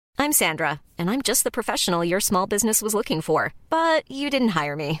I'm Sandra, and I'm just the professional your small business was looking for. But you didn't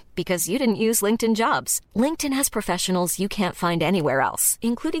hire me because you didn't use LinkedIn Jobs. LinkedIn has professionals you can't find anywhere else,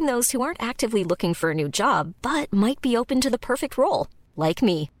 including those who aren't actively looking for a new job, but might be open to the perfect role, like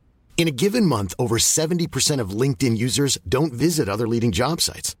me. In a given month, over 70% of LinkedIn users don't visit other leading job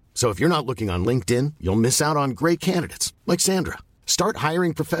sites. So if you're not looking on LinkedIn, you'll miss out on great candidates like Sandra. Start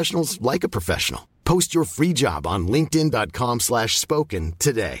hiring professionals like a professional. Post your free job on linkedin.com/spoken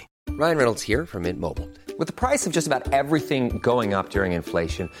today. Ryan Reynolds here from Mint Mobile. With the price of just about everything going up during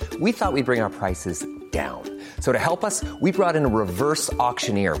inflation, we thought we'd bring our prices down. So to help us, we brought in a reverse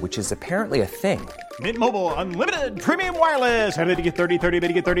auctioneer, which is apparently a thing. Mint Mobile Unlimited Premium Wireless. How to get 30, 30, bit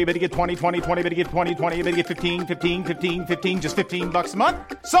to get 30, bit to get 20, 20, 20, bit to get 20, 20, bit to get 15, 15, 15, 15, just $15 a month?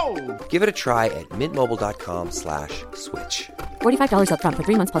 Sold! Give it a try at mintmobile.com/switch. $45 up front for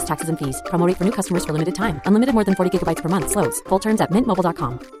 3 months plus taxes and fees. Promo rate for new customers for limited time. Unlimited more than 40 gigabytes per month. Slows full terms at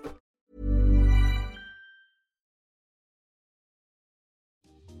mintmobile.com.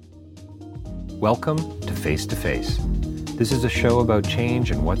 Welcome to Face to Face. This is a show about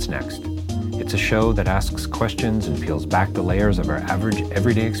change and what's next. It's a show that asks questions and peels back the layers of our average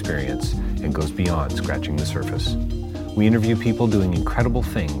everyday experience and goes beyond scratching the surface. We interview people doing incredible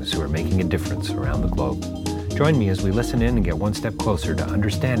things who are making a difference around the globe. Join me as we listen in and get one step closer to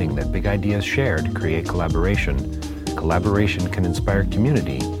understanding that big ideas shared create collaboration. Collaboration can inspire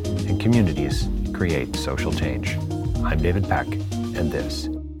community, and communities create social change. I'm David Peck, and this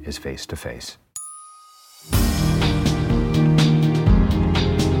is Face to Face.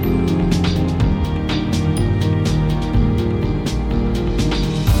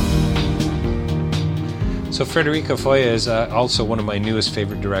 So Federica Foya is also one of my newest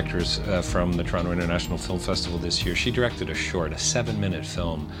favorite directors from the Toronto International Film Festival this year. She directed a short, a 7-minute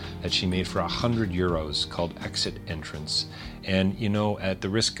film that she made for €100 called Exit Entrance. And, you know, at the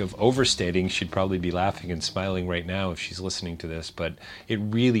risk of overstating, she'd probably be laughing and smiling right now if she's listening to this, but it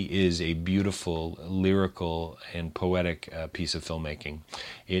really is a beautiful, lyrical, and poetic piece of filmmaking.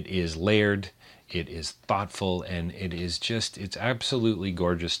 It is layered. It is thoughtful, and it's absolutely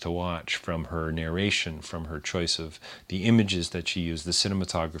gorgeous to watch, from her narration, from her choice of the images that she used, the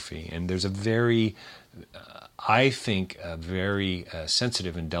cinematography. And there's a very, I think, a very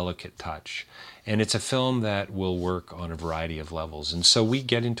sensitive and delicate touch. And it's a film that will work on a variety of levels. And so we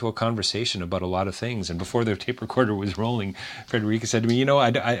get into a conversation about a lot of things. And before the tape recorder was rolling, Federica said to me, you know, I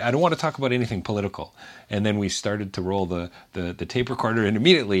don't want to talk about anything political. And then we started to roll the tape recorder, and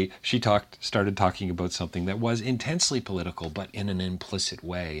immediately she started talking about something that was intensely political, but in an implicit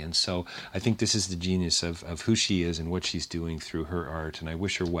way. And so I think this is the genius of who she is and what she's doing through her art. And I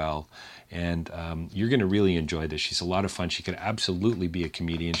wish her well. And you're going to really enjoy this. She's a lot of fun. She could absolutely be a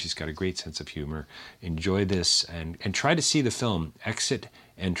comedian. She's got a great sense of humor. Enjoy this and try to see the film, Exit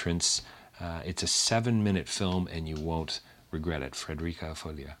Entrance. It's a 7-minute film, and you won't regret it. Federica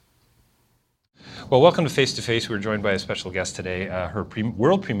Foya. Well, welcome to Face to Face. We're joined by a special guest today, her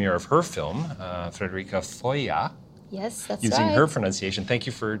world premiere of her film, Federica Foya. Yes, that's using right. her pronunciation. Thank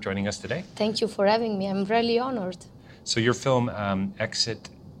you for joining us today. Thank you for having me. I'm really honored. So your film, Exit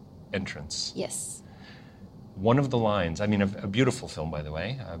Entrance. Yes. One of the lines, I mean, a beautiful film, by the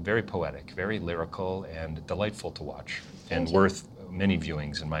way, very poetic, very lyrical, and delightful to watch, and worth many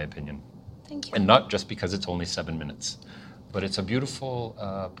viewings, in my opinion. Thank you. And not just because it's only 7 minutes, but it's a beautiful,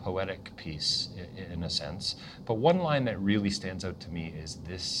 poetic piece, in a sense. But one line that really stands out to me is,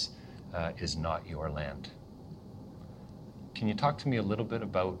 "This is not your land." Can you talk to me a little bit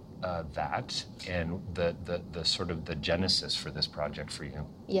about that and the sort of the genesis for this project for you,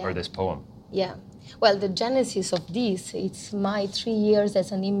 or this poem? Yeah. Well, the genesis of this, it's my 3 years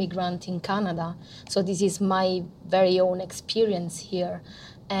as an immigrant in Canada. So this is my very own experience here.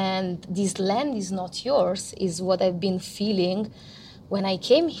 And this land is not yours is what I've been feeling when I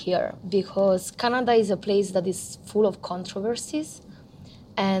came here, because Canada is a place that is full of controversies,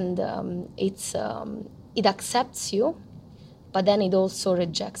 and it accepts you, but then it also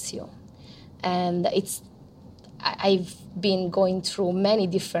rejects you. And I've been going through many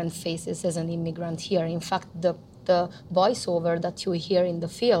different phases as an immigrant here. In fact, the voiceover that you hear in the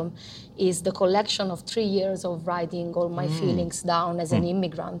film is the collection of 3 years of writing all my feelings down as an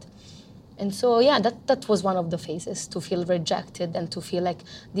immigrant. And so, yeah, that was one of the phases, to feel rejected and to feel like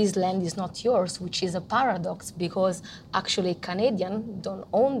this land is not yours, which is a paradox, because actually Canadians don't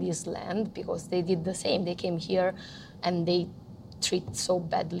own this land, because they did the same. They came here and they treat so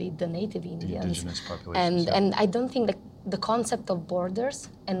badly the native Indians. The indigenous populations. And I don't think that the concept of borders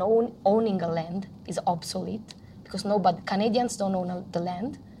and owning a land is obsolete, because Canadians don't own the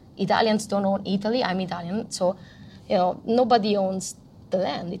land, Italians don't own Italy, I'm Italian, so nobody owns the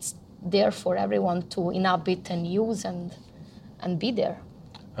land. It's there for everyone to inhabit and use and be there.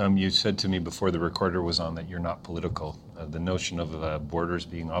 You said to me before the recorder was on that you're not political. The notion of borders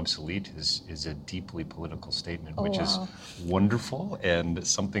being obsolete is a deeply political statement, which is wonderful and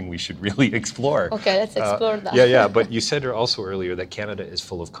something we should really explore. Okay, let's explore that. Yeah. But you said also earlier that Canada is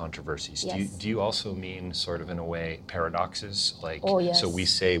full of controversies. Yes. Do you also mean sort of in a way paradoxes? Like, yes. So we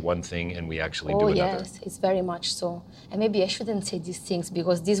say one thing and we actually do another? Yes, it's very much so. And maybe I shouldn't say these things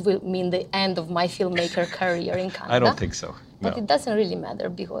because this will mean the end of my filmmaker career in Canada. I don't think so. But it doesn't really matter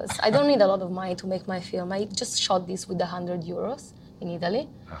because I don't need a lot of money to make my film. I just shot this with 100 euros in Italy.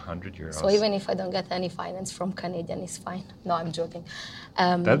 100 euros. So even if I don't get any finance from Canadian, it's fine. No, I'm joking.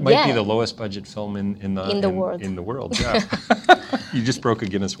 That might be the lowest budget film in the world. In the world, yeah. You just broke a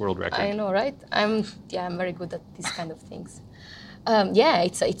Guinness World Record. I know, right? I'm very good at these kind of things.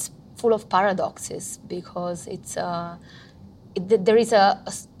 It's full of paradoxes because there is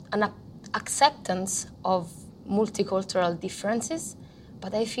an acceptance of multicultural differences,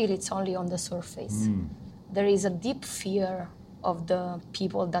 but I feel it's only on the surface. There is a deep fear of the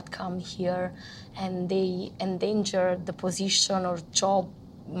people that come here, and they endanger the position or job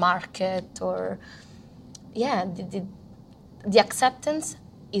market, or the acceptance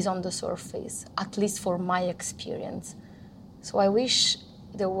is on the surface, at least for my experience. So I wish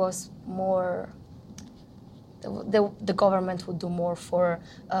there was more. The government would do more for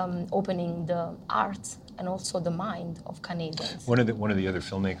opening the arts and also the mind of Canadians. One of the other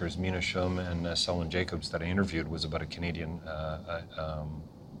filmmakers, Mina Shum and Selwyn Jacobs, that I interviewed was about a Canadian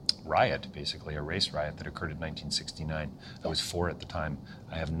riot, basically a race riot that occurred in 1969. I was 4 at the time.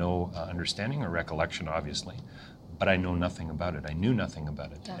 I have no understanding or recollection, obviously, but I know nothing about it. I knew nothing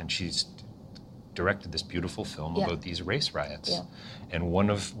about it, and she's directed this beautiful film about these race riots. Yeah. And one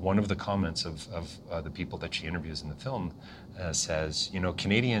of the comments of the people that she interviews in the film says,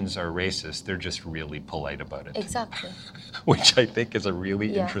 Canadians are racist, they're just really polite about it. Exactly. Which I think is a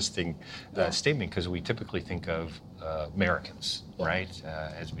really interesting statement, because we typically think of Americans, right,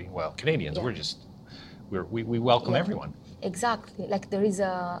 as being, Canadians, we welcome everyone. Exactly. Like there is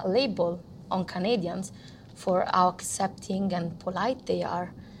a label on Canadians for how accepting and polite they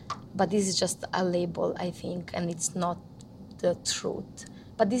are. But this is just a label, I think, and it's not the truth.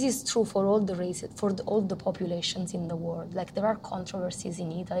 But this is true for all the races, for all the populations in the world. Like there are controversies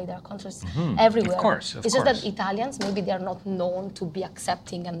in Italy, there are controversies everywhere. Of course. It's just that Italians, maybe they are not known to be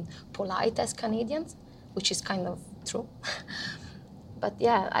accepting and polite as Canadians, which is kind of true. But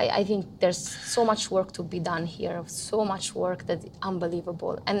I think there's so much work to be done here, so much work that's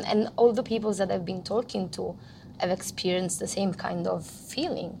unbelievable. And all the people that I've been talking to have experienced the same kind of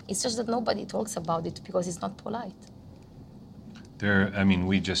feeling. It's just that nobody talks about it because it's not polite.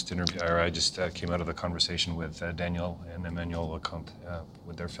 We just interviewed, or I just came out of the conversation with Daniel and Emmanuel Lecomte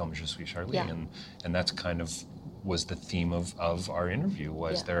with their film Je suis Charlie, and that's kind of was the theme of our interview.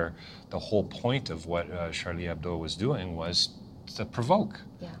 Was the whole point of what Charlie Hebdo was doing was to provoke,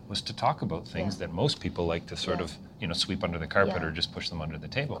 was to talk about things that most people like to sort of sweep under the carpet or just push them under the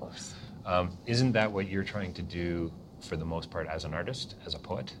table. Of course. Isn't that what you're trying to do for the most part as an artist, as a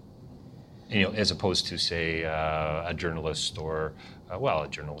poet? As opposed to, say, a journalist or, a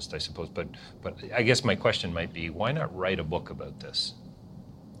journalist, I suppose. But I guess my question might be, why not write a book about this?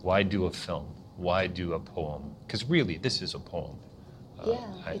 Why do a film? Why do a poem? Because really, this is a poem.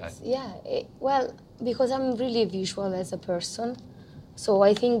 Because I'm really visual as a person. So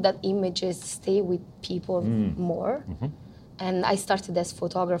I think that images stay with people more. Mm-hmm. And I started as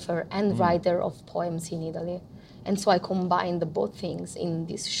photographer and writer of poems in Italy. And so I combined both things in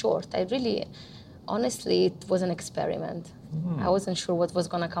this short. Honestly, it was an experiment. I wasn't sure what was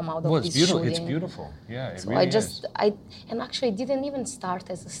going to come out of this shooting. It's beautiful. Yeah, it so really and actually it didn't even start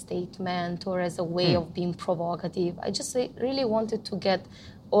as a statement or as a way of being provocative. I just really wanted to get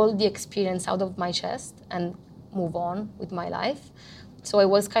all the experience out of my chest and move on with my life. So it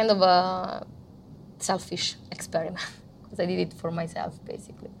was kind of a selfish experiment. Because I did it for myself,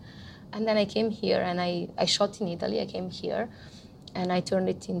 basically. And then I came here, and I shot in Italy. I came here, and I turned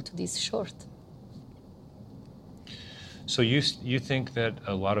it into this short. So you think that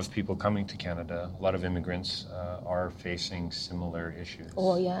a lot of people coming to Canada, a lot of immigrants, are facing similar issues?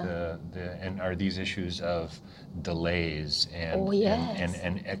 Oh, yeah. And are these issues of delays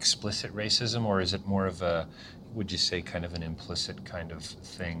and explicit racism, or is it more of a, would you say, kind of an implicit kind of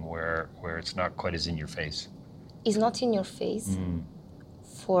thing where it's not quite as in your face? It's not in your face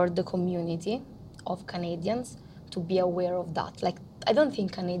for the community of Canadians to be aware of that. Like, I don't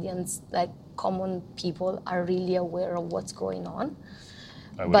think Canadians, like common people, are really aware of what's going on.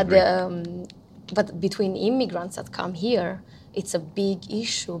 I would agree. But between immigrants that come here it's a big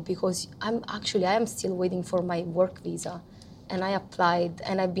issue because I am still waiting for my work visa. And I applied,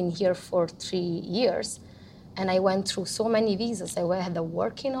 and I've been here for 3 years. And I went through so many visas. I had a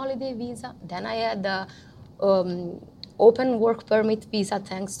working holiday visa, then I had a open work permit visa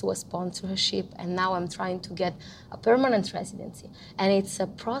thanks to a sponsorship, and now I'm trying to get a permanent residency. And it's a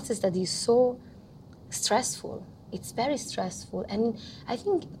process that is so stressful. It's very stressful. And I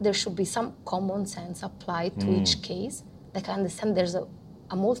think there should be some common sense applied to each case. Like I understand there's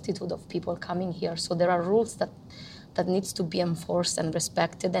a multitude of people coming here, so there are rules that needs to be enforced and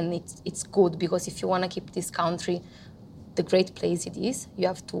respected, and it's good because if you want to keep this country the great place it is, you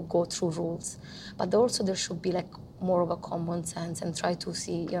have to go through rules. But also there should be like more of a common sense and try to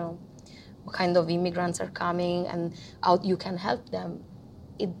see, what kind of immigrants are coming and how you can help them.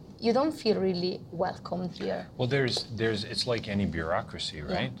 You don't feel really welcomed here. Well, there's it's like any bureaucracy,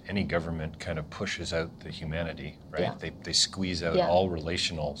 right? Yeah. Any government kind of pushes out the humanity, right? Yeah. They squeeze out Yeah. all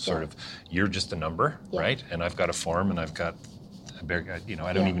relational sort of, you're just a number, Yeah. right? And I've got a form and I've got,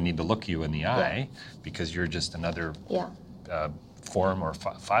 I don't even need to look you in the eye because you're just another form or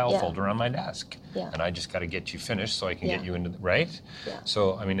file folder on my desk. Yeah. And I just got to get you finished so I can get you into, right? Yeah.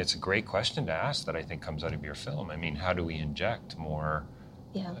 So, I mean, it's a great question to ask that I think comes out of your film. I mean, how do we inject more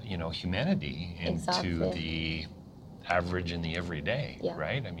humanity into the average and the everyday,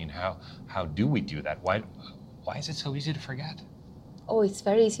 right? I mean, how do we do that? Why is it so easy to forget? Oh, it's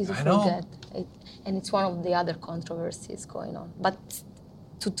very easy to know. forget. And it's one of the other controversies going on. But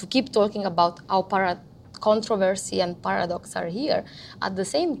to keep talking about how controversy and paradox are here, at the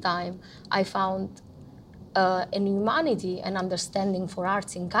same time, I found an humanity and understanding for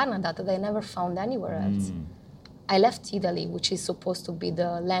arts in Canada that I never found anywhere else. I left Italy, which is supposed to be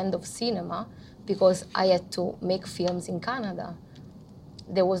the land of cinema, because I had to make films in Canada.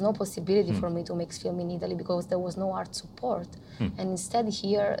 There was no possibility for me to make film in Italy because there was no art support. And instead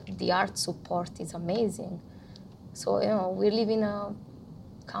here, the art support is amazing. So, we live in a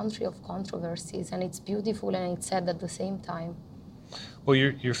country of controversies, and it's beautiful and it's sad at the same time. Well,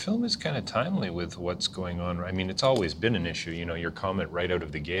 your film is kind of timely with what's going on. I mean, it's always been an issue. Your comment right out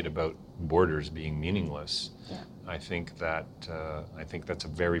of the gate about borders being meaningless. Yeah. I think that's a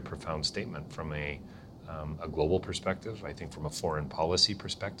very profound statement from a global perspective. I think from a foreign policy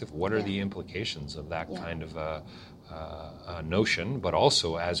perspective, what are the implications of that kind of a notion? But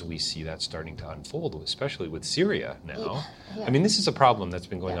also, as we see that starting to unfold, especially with Syria now. I mean, this is a problem that's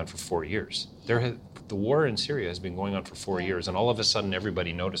been going on for 4 years. The war in Syria has been going on for 4 years, and all of a sudden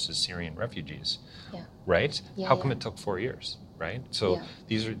everybody notices Syrian refugees, right? How come it took 4 years, right? So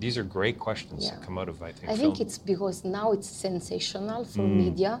these are great questions that come out of, I think it's because now it's sensational for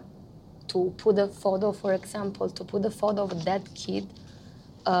media to put a photo, for example, of a dead kid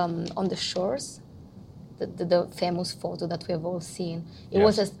on the shores, the famous photo that we have all seen. It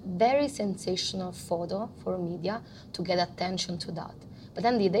was a very sensational photo for media to get attention to that. But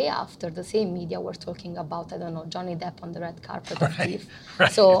then the day after, the same media were talking about, I don't know, Johnny Depp on the red carpet of TIFF.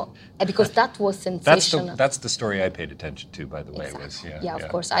 Right. So, because that was sensational. That's the story I paid attention to, by the way. Exactly. Of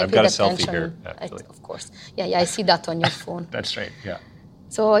course. I've got a selfie here, actually. Of course. Yeah, I see that on your phone. That's right, yeah.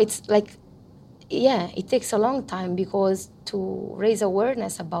 So it's like, it takes a long time because to raise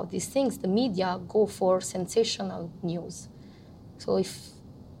awareness about these things, the media go for sensational news. So if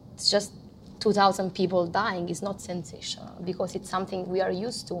it's just 2,000 people dying, it's not sensational because it's something we are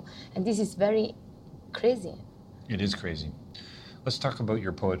used to. And this is very crazy. It is crazy. Let's talk about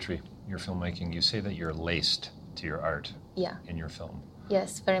your poetry, your filmmaking. You say that you're laced to your art in your film.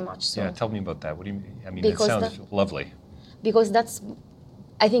 Yes, very much so. Yeah, tell me about that. What do you mean? I mean, it sounds lovely. Because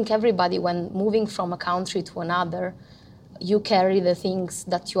I think everybody, when moving from a country to another, you carry the things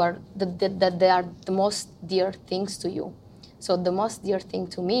that that they are the most dear things to you. So the most dear thing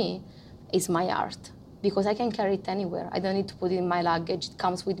to me is my art, because I can carry it anywhere. I don't need to put it in my luggage. It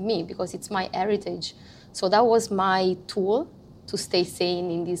comes with me because it's my heritage. So that was my tool to stay sane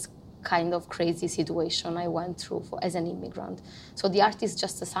in this kind of crazy situation I went through as an immigrant. So the art is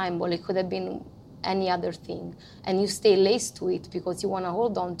just a symbol. It could have been any other thing. And you stay laced to it because you want to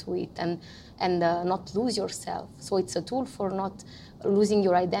hold on to it and not lose yourself. So it's a tool for not losing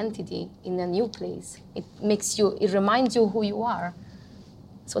your identity in a new place. It reminds you who you are.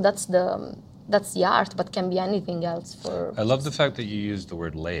 So that's the art, but can be anything else. I love the fact that you use the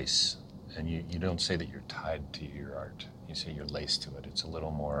word lace, and you don't say that you're tied to your art. You say you're laced to it. It's a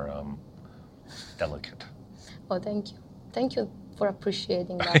little more delicate. Oh, thank you. Thank you. for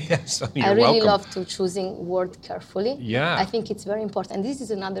appreciating that. Yes, you're I really welcome. love to choosing word carefully. Yeah. I think it's very important. And this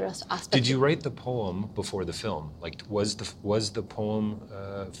is another aspect. Did you write the poem before the film? Like, was the poem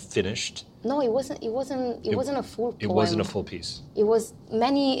finished? No, it wasn't a full poem. It wasn't a full piece. It was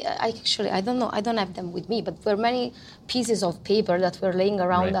many. I don't know. I don't have them with me, but there were many pieces of paper that were laying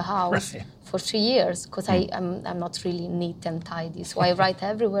around the house for 3 years because I'm not really neat and tidy. So I write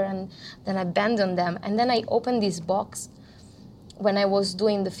everywhere and then I abandon them. And then I opened this box when I was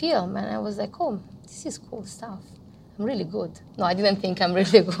doing the film, and I was like, oh, this is cool stuff. I'm really good. No, I didn't think I'm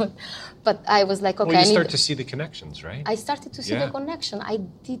really good. But I was like, okay, well, you start to see the connections, right? I started to see the connection. I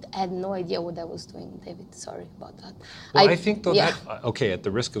had no idea what I was doing, David. Sorry about that. Well, I think, though, that, okay, at the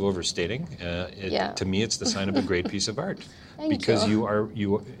risk of overstating, to me it's the sign of a great piece of art. Because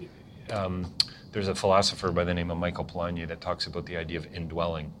there's a philosopher by the name of Michael Polanyi that talks about the idea of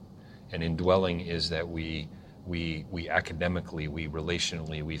indwelling. And indwelling is that we academically, we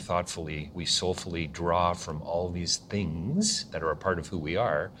relationally, we thoughtfully, we soulfully draw from all these things that are a part of who we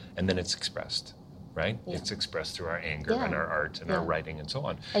are, and then it's expressed, right? Yeah. It's expressed through our anger and our art and our writing and so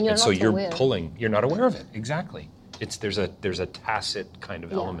on. And so you're pulling, you're not aware of it, exactly. There's a tacit kind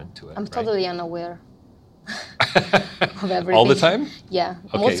of element to it. I'm totally unaware of everything. All the time? Yeah.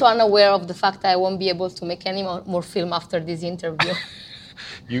 I'm also unaware of the fact that I won't be able to make any more film after this interview.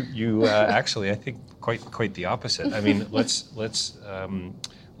 You actually, I think, quite the opposite. I mean, let's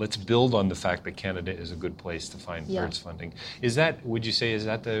build on the fact that Canada is a good place to find arts funding. Would you say, is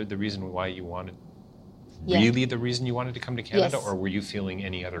that the reason why you wanted? Really, the reason you wanted to come to Canada, or were you feeling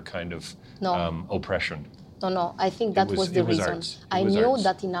any other kind of oppression? No. I think that was the reason. I knew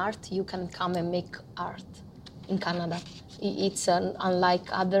that in art you can come and make art in Canada. It's unlike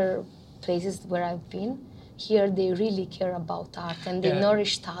other places where I've been. Here they really care about art and they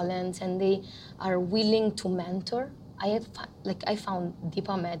nourish talents and they are willing to mentor. I found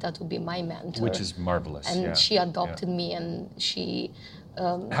Deepa Mehta to be my mentor, which is marvelous. And she adopted me, and she.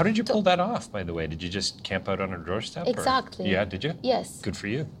 How did you pull that off, by the way? Did you just camp out on her doorstep? Exactly. Yeah, did you? Yes. Good for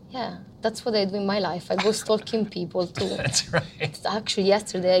you. Yeah, that's what I do in my life. I go stalking people too. That's right. Actually,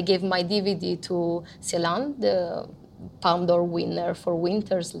 yesterday I gave my DVD to Celan, the Palme d'Or winner for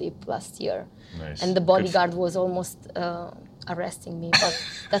Winter Sleep last year. Nice. And the bodyguard was almost arresting me, but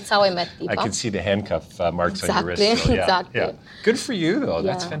that's how I met Deepa. I can see the handcuff marks on your wrist. So Exactly. Good for you, though.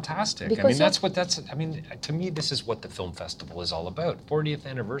 That's fantastic. Because I mean, to me, this is what the film festival is all about. 40th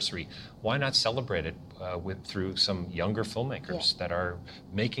anniversary. Why not celebrate it through some younger filmmakers that are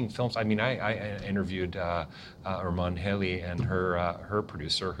making films? I mean, I interviewed Armand Haley and her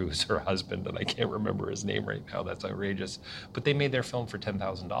producer, who's her husband, and I can't remember his name right now. That's outrageous. But they made their film for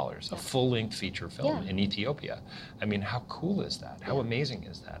 $10,000, a full-length feature film in Ethiopia. I mean, how cool is that? How amazing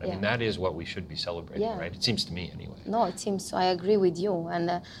is that? I mean, that is what we should be celebrating, right? It seems to me, anyway. No, it seems so. I agree with you,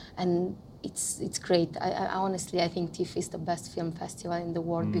 and it's great. I honestly, I think TIFF is the best film festival in the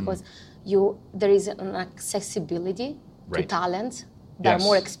world because there is an accessibility to talents that are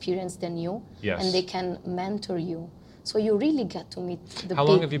more experienced than you, and they can mentor you. So you really get to meet the How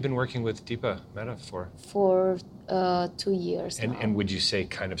long have you been working with Deepa Mehta for? For 2 years now. And would you say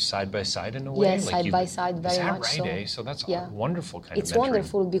kind of side by side in a way? Yes, side by side, very much so. Is that right, So that's a wonderful kind of mentoring. It's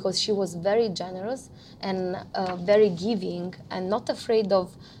wonderful because she was very generous and very giving and not afraid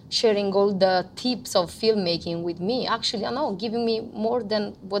of sharing all the tips of filmmaking with me. Actually, giving me more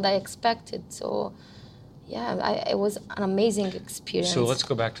than what I expected. So, it was an amazing experience. So let's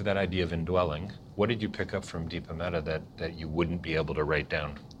go back to that idea of indwelling. What did you pick up from Deepa Mehta that you wouldn't be able to write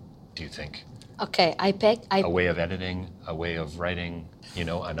down, do you think? Okay, a way of editing, a way of writing,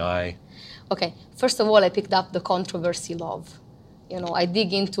 an eye. Okay, first of all, I picked up the controversy love. I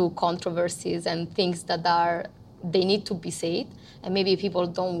dig into controversies and things that they need to be said, and maybe people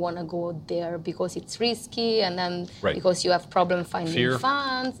don't want to go there because it's risky, and then because you have problem finding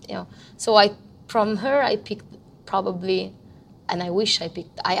funds. So from her, I picked probably, and I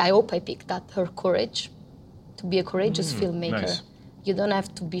hope I picked that, her courage, to be a courageous filmmaker. Nice. You don't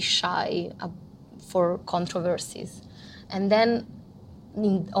have to be shy for controversies. And then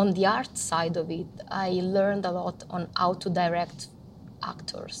on the art side of it, I learned a lot on how to direct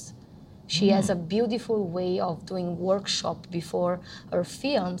actors. She has a beautiful way of doing workshop before her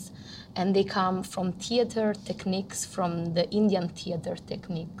films, and they come from theater techniques, from the Indian theater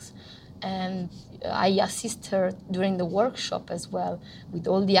techniques. And I assist her during the workshop as well with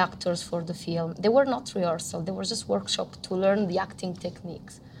all the actors for the film. They were not rehearsal, they were just workshop to learn the acting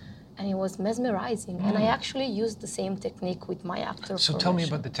techniques. And it was mesmerizing. And I actually used the same technique with my actor. So tell me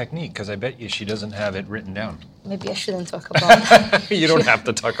about the technique, because I bet you she doesn't have it written down. Maybe I shouldn't talk about that. You don't have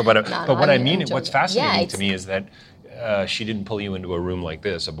to talk about it. But what I mean, what's fascinating to me is that she didn't pull you into a room like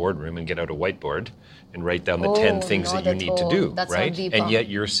this, a boardroom, and get out a whiteboard and write down the 10 things that you need to do, That's right? deeper. And yet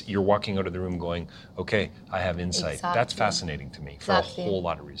you're walking out of the room going, okay, I have insight. Exactly. That's fascinating to me for a whole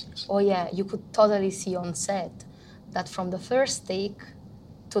lot of reasons. Oh yeah, you could totally see on set that from the first take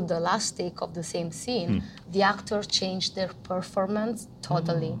to the last take of the same scene, the actors changed their performance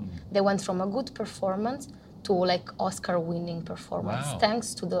totally. They went from a good performance to like Oscar-winning performance,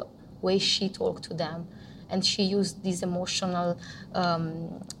 thanks to the way she talked to them. And she used this emotional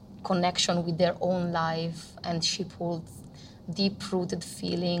connection with their own life, and she pulled deep-rooted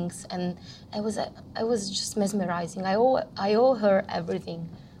feelings, and I was just mesmerizing. I owe her everything.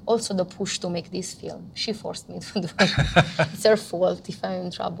 Also the push to make this film. She forced me to do it. It's her fault if I'm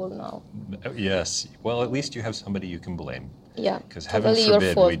in trouble now. Yes. Well, at least you have somebody you can blame. Yeah, Because totally your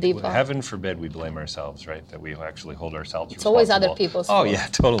fault, Deepa. heaven forbid we blame ourselves, right? That we actually hold ourselves It's responsible. always other people's Oh fault. yeah,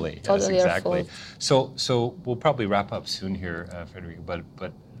 totally. Totally yes, your exactly. fault. So we'll probably wrap up soon here, Federica.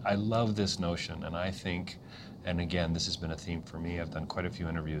 But I love this notion, and I think, and again, this has been a theme for me. I've done quite a few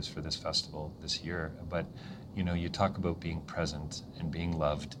interviews for this festival this year, but you know, you talk about being present and being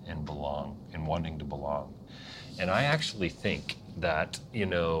loved and belong and wanting to belong. And I actually think that, you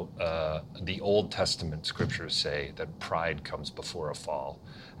know, the Old Testament scriptures say that pride comes before a fall.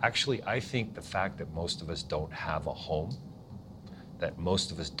 Actually, I think the fact that most of us don't have a home, that most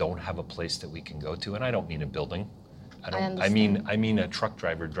of us don't have a place that we can go to, and I don't mean a building. I mean a truck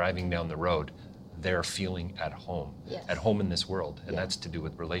driver driving down the road. They're feeling at home, at home in this world. And that's to do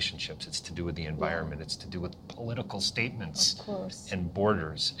with relationships. It's to do with the environment. It's to do with political statements and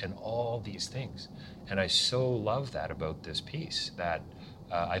borders and all these things. And I so love that about this piece, that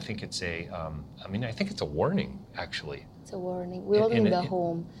I think it's I think it's a warning, actually. It's a warning. We all need a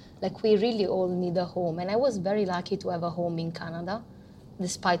home. Like, we really all need a home. And I was very lucky to have a home in Canada,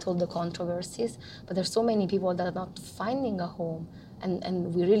 despite all the controversies. But there's so many people that are not finding a home.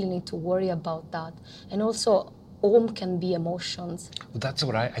 And we really need to worry about that. And also, home can be emotions. Well, that's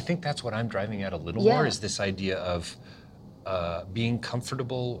what I think that's what I'm driving at a little more, is this idea of being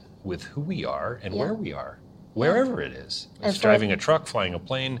comfortable with who we are and where we are, wherever it is. It's driving a truck, flying a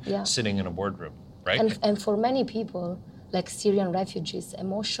plane, sitting in a boardroom, right? And for many people, like Syrian refugees,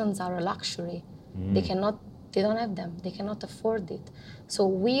 emotions are a luxury. They don't have them. They cannot afford it. So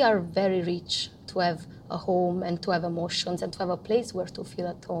we are very rich to have a home and to have emotions and to have a place where to feel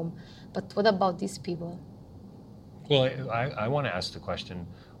at home. But what about these people? Well, I want to ask the question,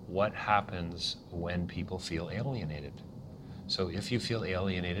 what happens when people feel alienated? So if you feel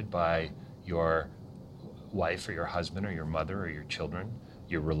alienated by your wife or your husband or your mother or your children,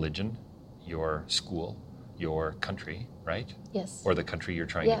 your religion, your school, your country, right? Yes. Or the country you're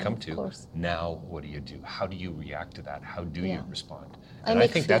trying to come to. Of course. Now, what do? How do you react to that? How do you respond? I And I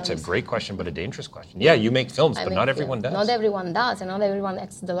think that's a great question, but a dangerous question. Yeah, you make films, but not everyone does. Not everyone does, and not everyone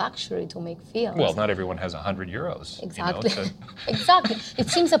has the luxury to make films. Well, not everyone has 100 euros. Exactly. You know, Exactly. It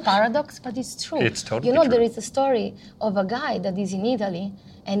seems a paradox, but it's true. It's totally true. true. There is a story of a guy that is in Italy,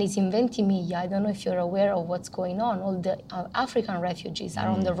 and he's in Ventimiglia. I don't know if you're aware of what's going on. All the African refugees are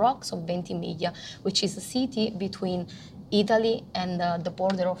on the rocks of Ventimiglia, which is a city between Italy and the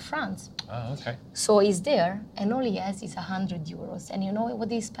border of France. Oh, okay. So he's there, and all he has is 100 euros. And you know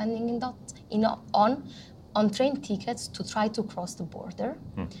what he's spending on train tickets to try to cross the border.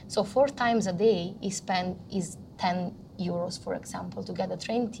 So 4 times a day he spends his 10 euros, for example, to get a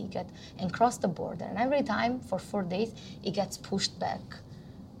train ticket and cross the border. And every time for 4 days he gets pushed back.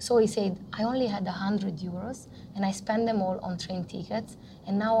 So he said, I only had 100 euros and I spent them all on train tickets.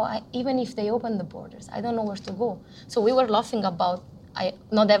 And now, even if they open the borders, I don't know where to go. So we were laughing about,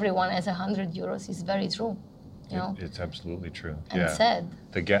 not everyone has 100 euros. It's very true. You know? It's absolutely true. And sad.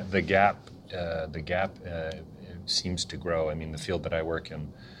 The gap seems to grow. I mean, the field that I work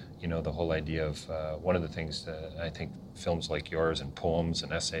in, you know, the whole idea of one of the things that I think films like yours and poems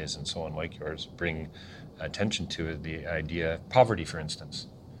and essays and so on like yours bring attention to is the idea, poverty, for instance.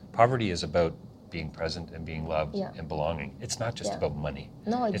 Poverty is about being present and being loved and belonging. It's not just about money.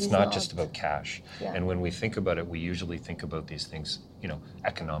 No, it's not just about cash. Yeah. And when we think about it, we usually think about these things, you know,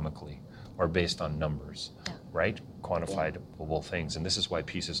 economically or based on numbers, right? Quantifiable things. And this is why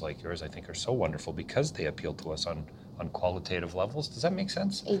pieces like yours, I think, are so wonderful, because they appeal to us on qualitative levels. Does that make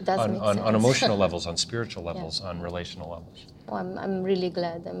sense? It does make sense. On emotional levels, on spiritual levels, on relational levels. Oh, I'm really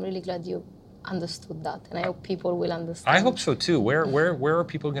glad. I'm really glad you understood that, and I hope people will understand. I hope so too. Where are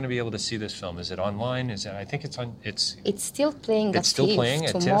people going to be able to see this film? Is it online? I think it's on. It's still playing. It's still playing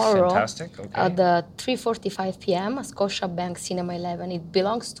at TIFF. Tomorrow. Fantastic. Okay. At the 3:45 p.m. Scotiabank Cinema 11. It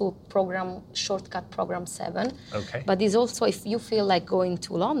belongs to Shortcut Program 7. Okay. But it's also, if you feel like going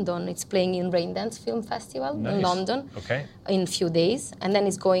to London, it's playing in Raindance Film Festival in London. Okay. In a few days, and then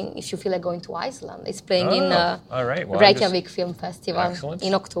it's going. If you feel like going to Iceland, it's playing in all right. Well, Reykjavik Film Festival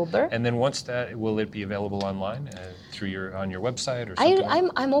in October. And then once that, will it be available online on your website or something?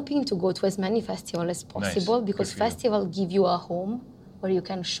 I'm hoping to go to as many festivals as possible because festivals give you a home where you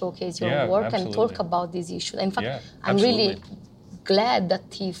can showcase your work and talk about these issues. In fact, I'm really glad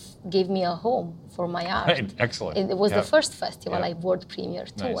that TIFF gave me a home for my art. Right. Excellent. It was the first festival I world premiere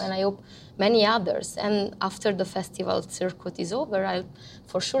too, and I hope many others. And after the festival circuit is over, I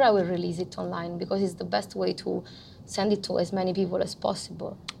will release it online because it's the best way to send it to as many people as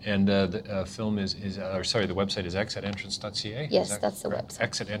possible. And the film the website is exitentrance.ca? Yes, that's the website.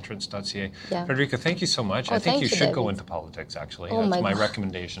 Exitentrance.ca. Yeah. Frederica, thank you so much. I think you should go into politics, actually. That's my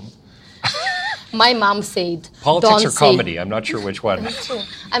recommendation. My mom said, politics or comedy? I'm not sure which one. That's true.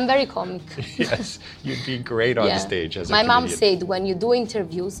 I'm very comic. Yes, you'd be great on stage as a comedian. My mom said, when you do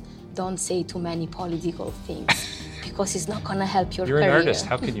interviews, don't say too many political things because it's not going to help your career. You're an artist.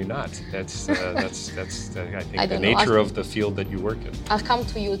 How can you not? That's I think, the nature of the field that you work in. I'll come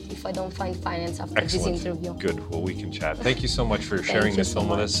to you if I don't find finance after this interview. Good. Well, we can chat. Thank you so much for sharing this film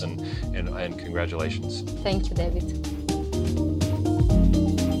with us, and congratulations. Thank you, David.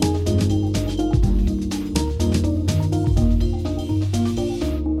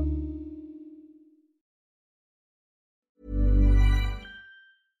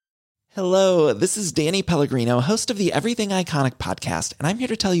 Hello, this is Danny Pellegrino, host of the Everything Iconic podcast, and I'm here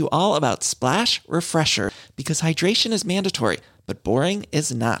to tell you all about Splash Refresher, because hydration is mandatory, but boring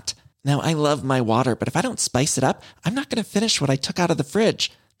is not. Now, I love my water, but if I don't spice it up, I'm not going to finish what I took out of the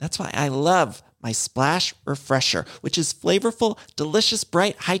fridge. That's why I love my Splash Refresher, which is flavorful, delicious,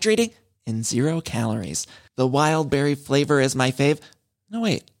 bright, hydrating, and 0 calories. The wild berry flavor is my fave. No,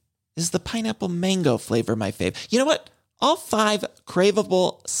 wait, is the pineapple mango flavor my fave? You know what? All 5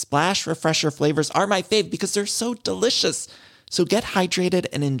 craveable Splash Refresher flavors are my fave because they're so delicious. So get hydrated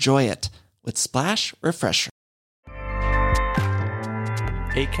and enjoy it with Splash Refresher.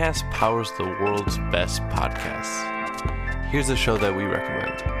 Acast powers the world's best podcasts. Here's a show that we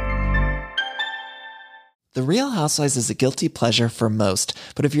recommend. The Real Housewives is a guilty pleasure for most,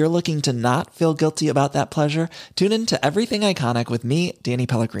 but if you're looking to not feel guilty about that pleasure, tune in to Everything Iconic with me, Danny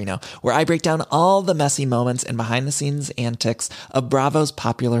Pellegrino, where I break down all the messy moments and behind-the-scenes antics of Bravo's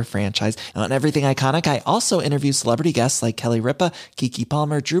popular franchise. And on Everything Iconic, I also interview celebrity guests like Kelly Ripa, Keke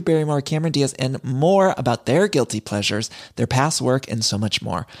Palmer, Drew Barrymore, Cameron Diaz, and more about their guilty pleasures, their past work, and so much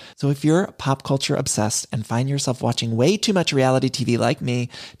more. So if you're pop culture obsessed and find yourself watching way too much reality TV like me,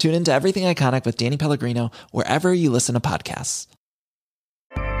 tune in to Everything Iconic with Danny Pellegrino, wherever you listen to podcasts.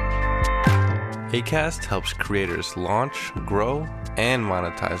 Acast helps creators launch, grow, and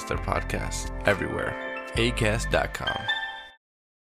monetize their podcasts everywhere. Acast.com.